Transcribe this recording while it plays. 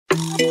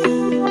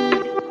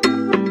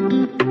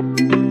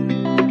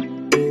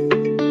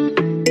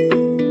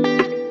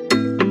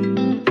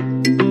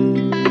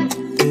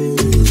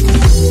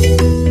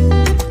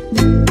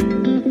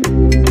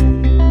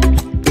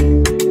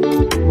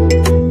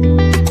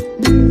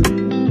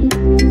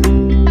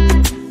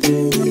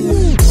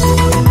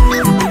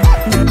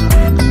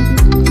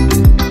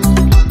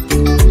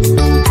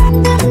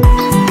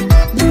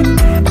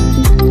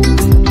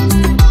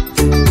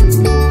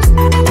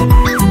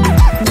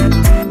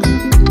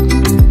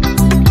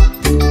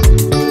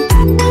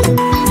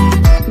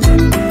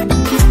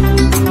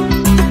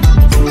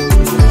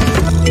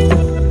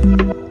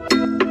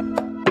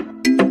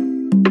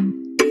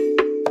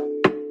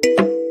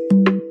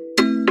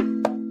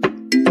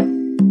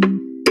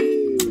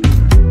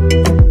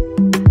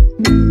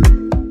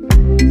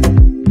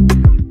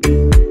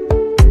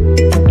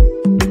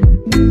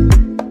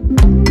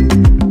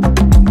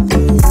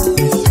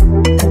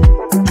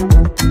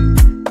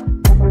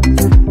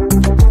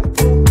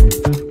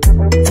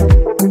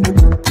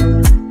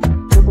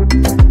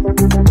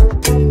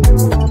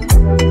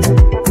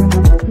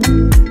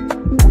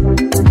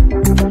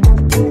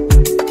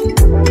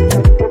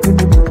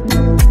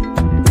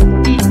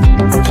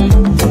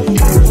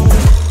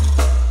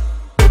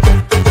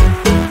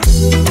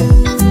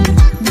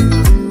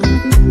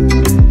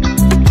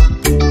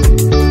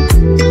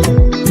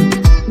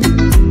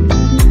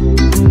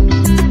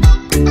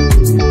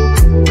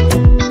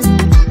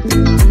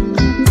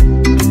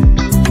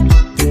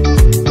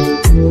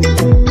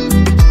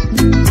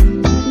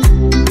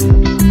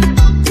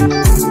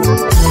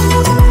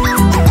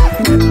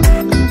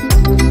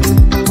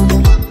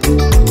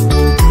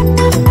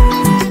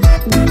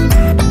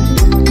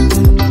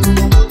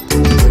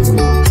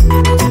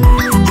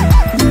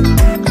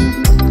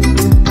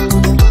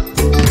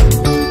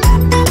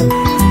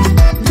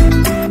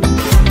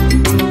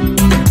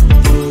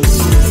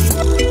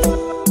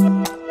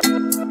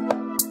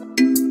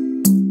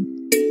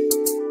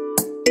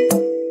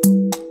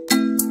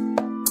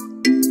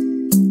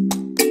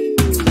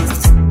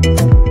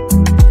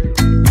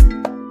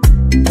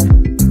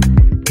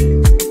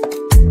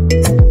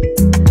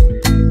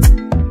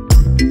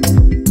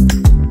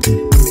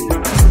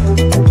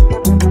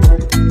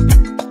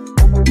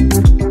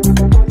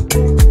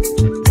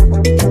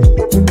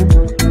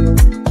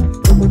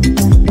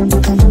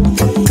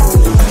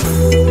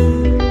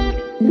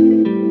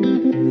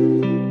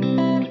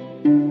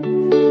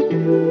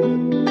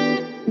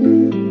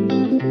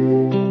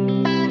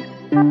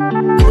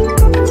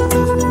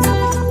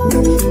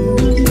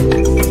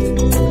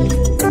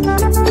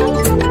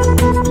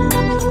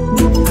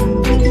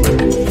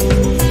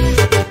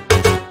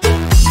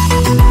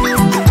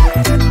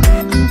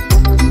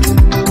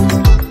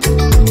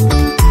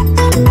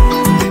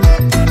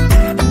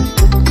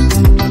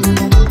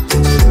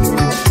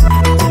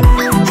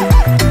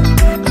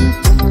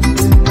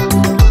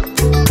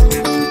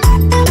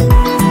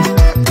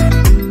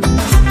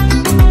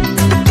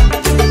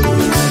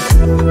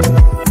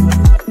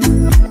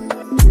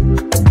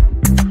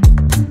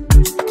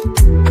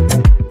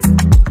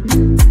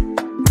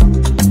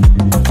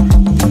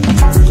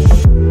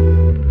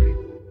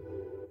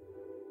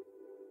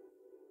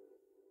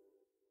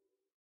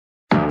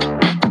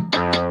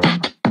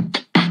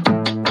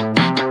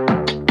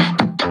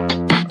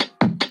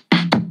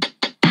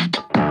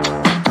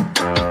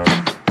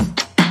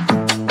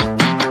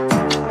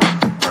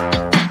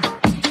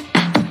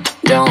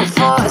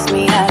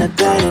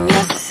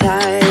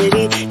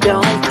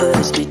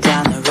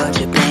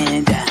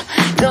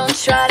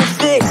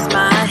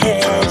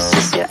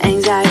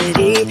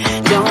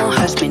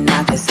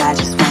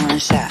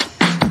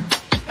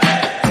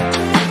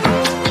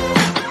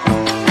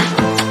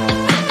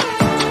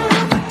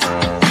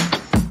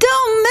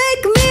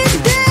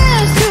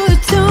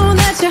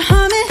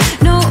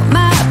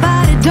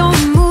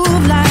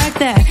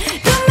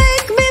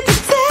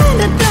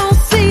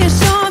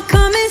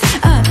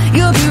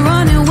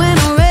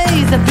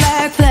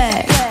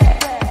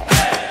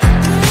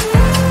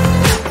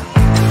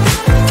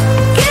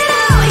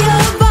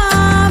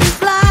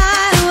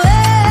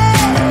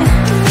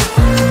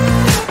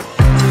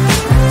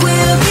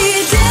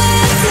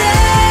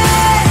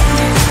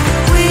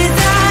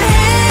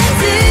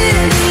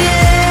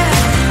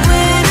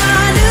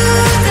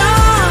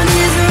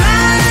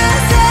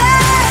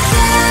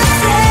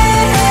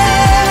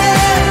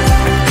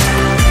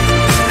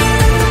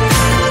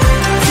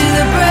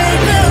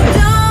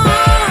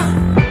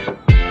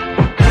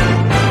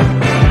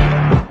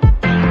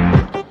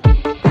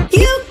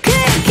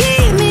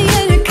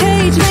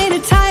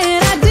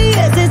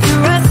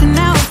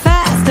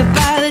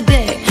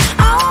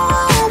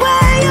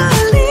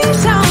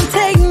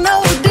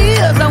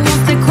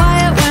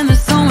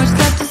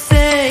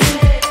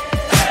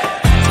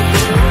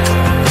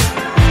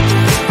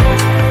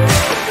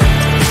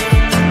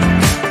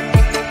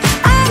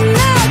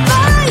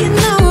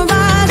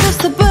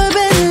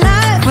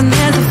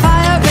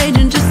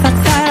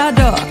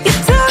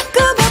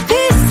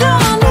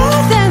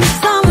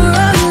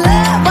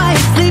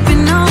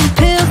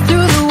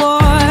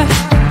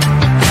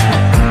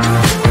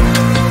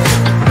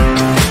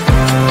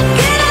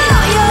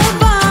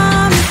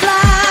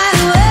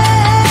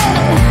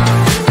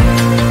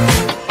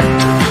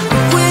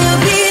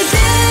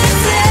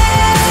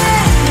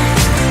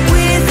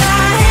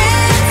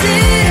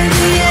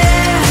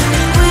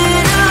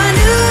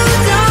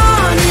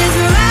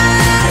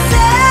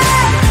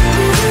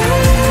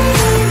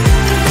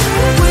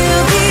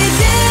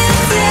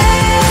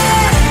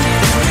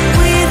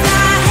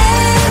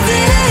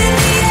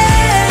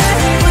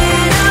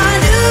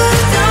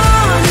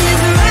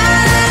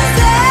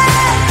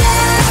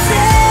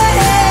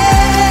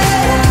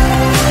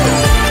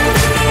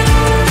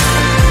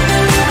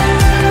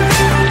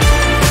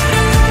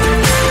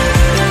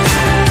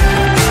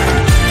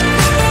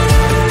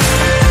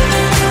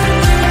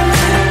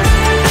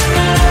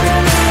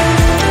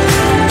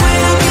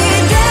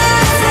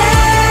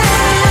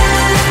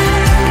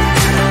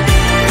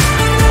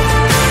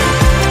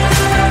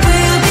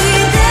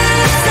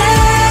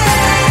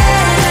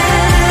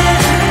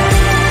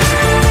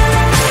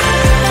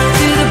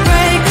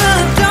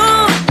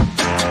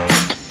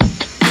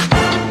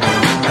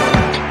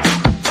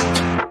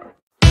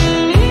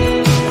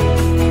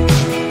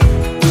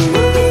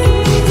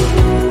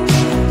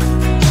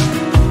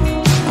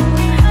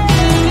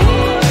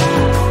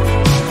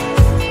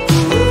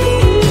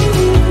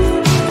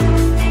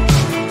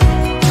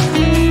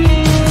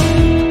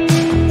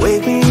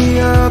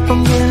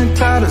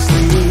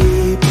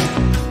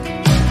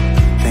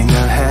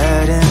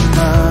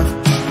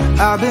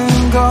I've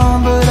been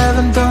gone but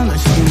haven't done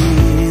much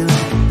healing.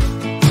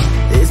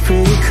 It's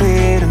pretty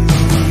clear to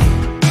me.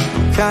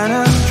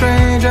 Kinda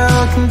strange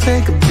how I can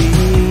take a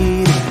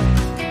beating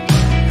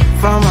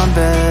from my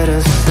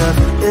better self.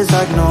 It's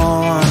like no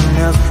one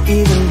else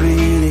even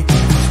really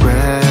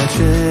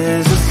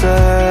scratches the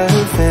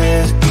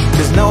surface.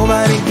 Cause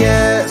nobody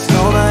gets me.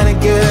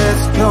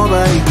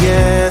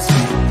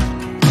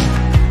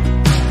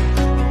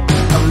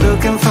 I'm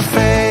looking for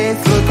faith,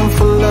 looking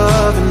for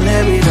love in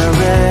every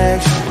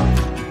direction.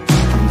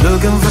 I'm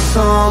looking for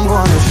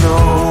someone to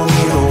show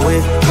me the way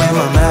when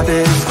my map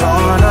is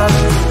torn up.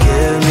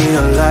 Give me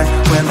a light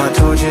when my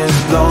torch is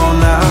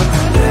blown out.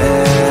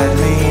 Let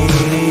me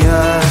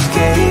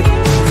escape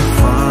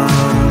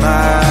from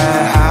my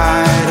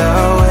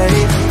hideaway.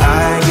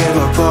 I give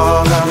up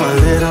all of my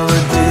little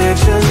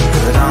addictions,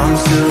 but I'm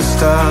still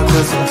stuck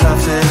with some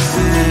tough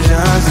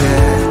decisions,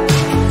 yeah.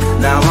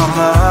 Now I'm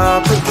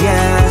up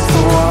against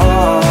the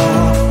wall,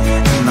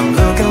 and I'm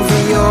looking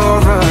for your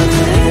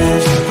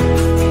attention.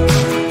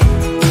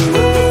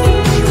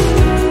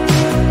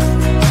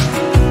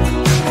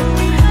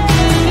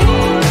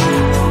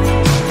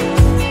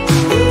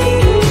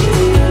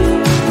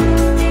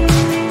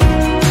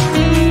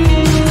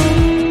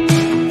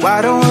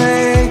 Wide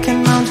awake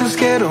and I'm just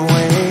scared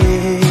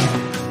away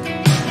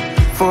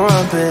for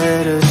a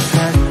better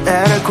chance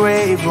at a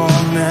great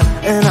romance,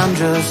 and I'm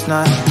just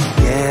not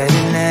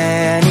getting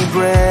any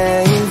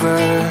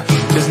braver.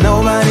 Cause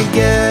nobody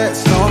gets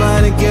me.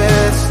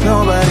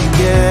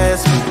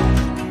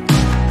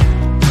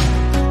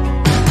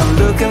 I'm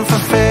looking for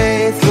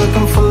faith,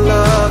 looking for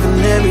love in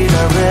every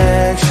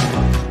direction.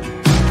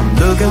 I'm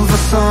looking for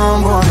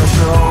someone to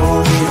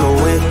show me the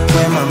way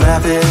when my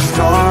map is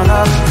torn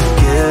up.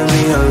 Give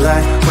me a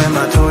light when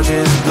my torch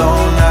is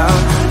blown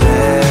out.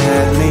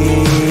 Let me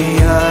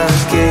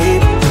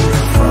escape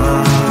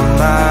from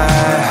my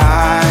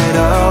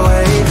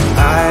hideaway.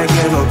 I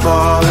give up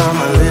all of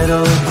my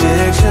little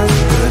addictions,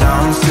 but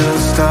I'm still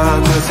stuck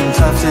with some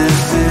tough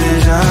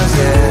decisions,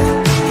 yeah.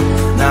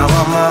 Now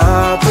I'm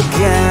up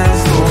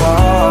against the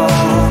wall,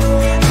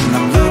 and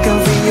I'm looking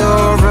for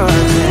your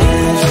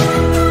attention.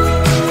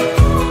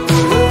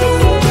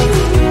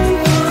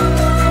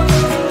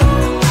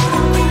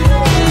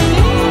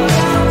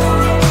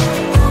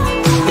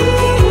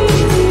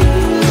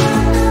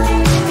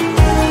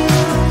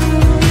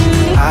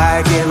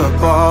 I give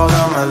up all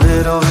of my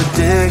little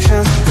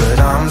addictions, but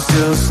I'm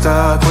still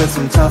stuck with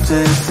some tough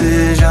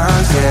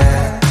decisions,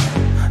 yeah.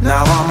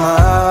 Now I'm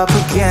up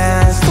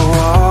against the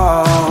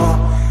wall,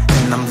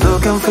 and I'm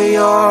looking for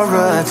your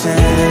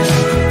attention.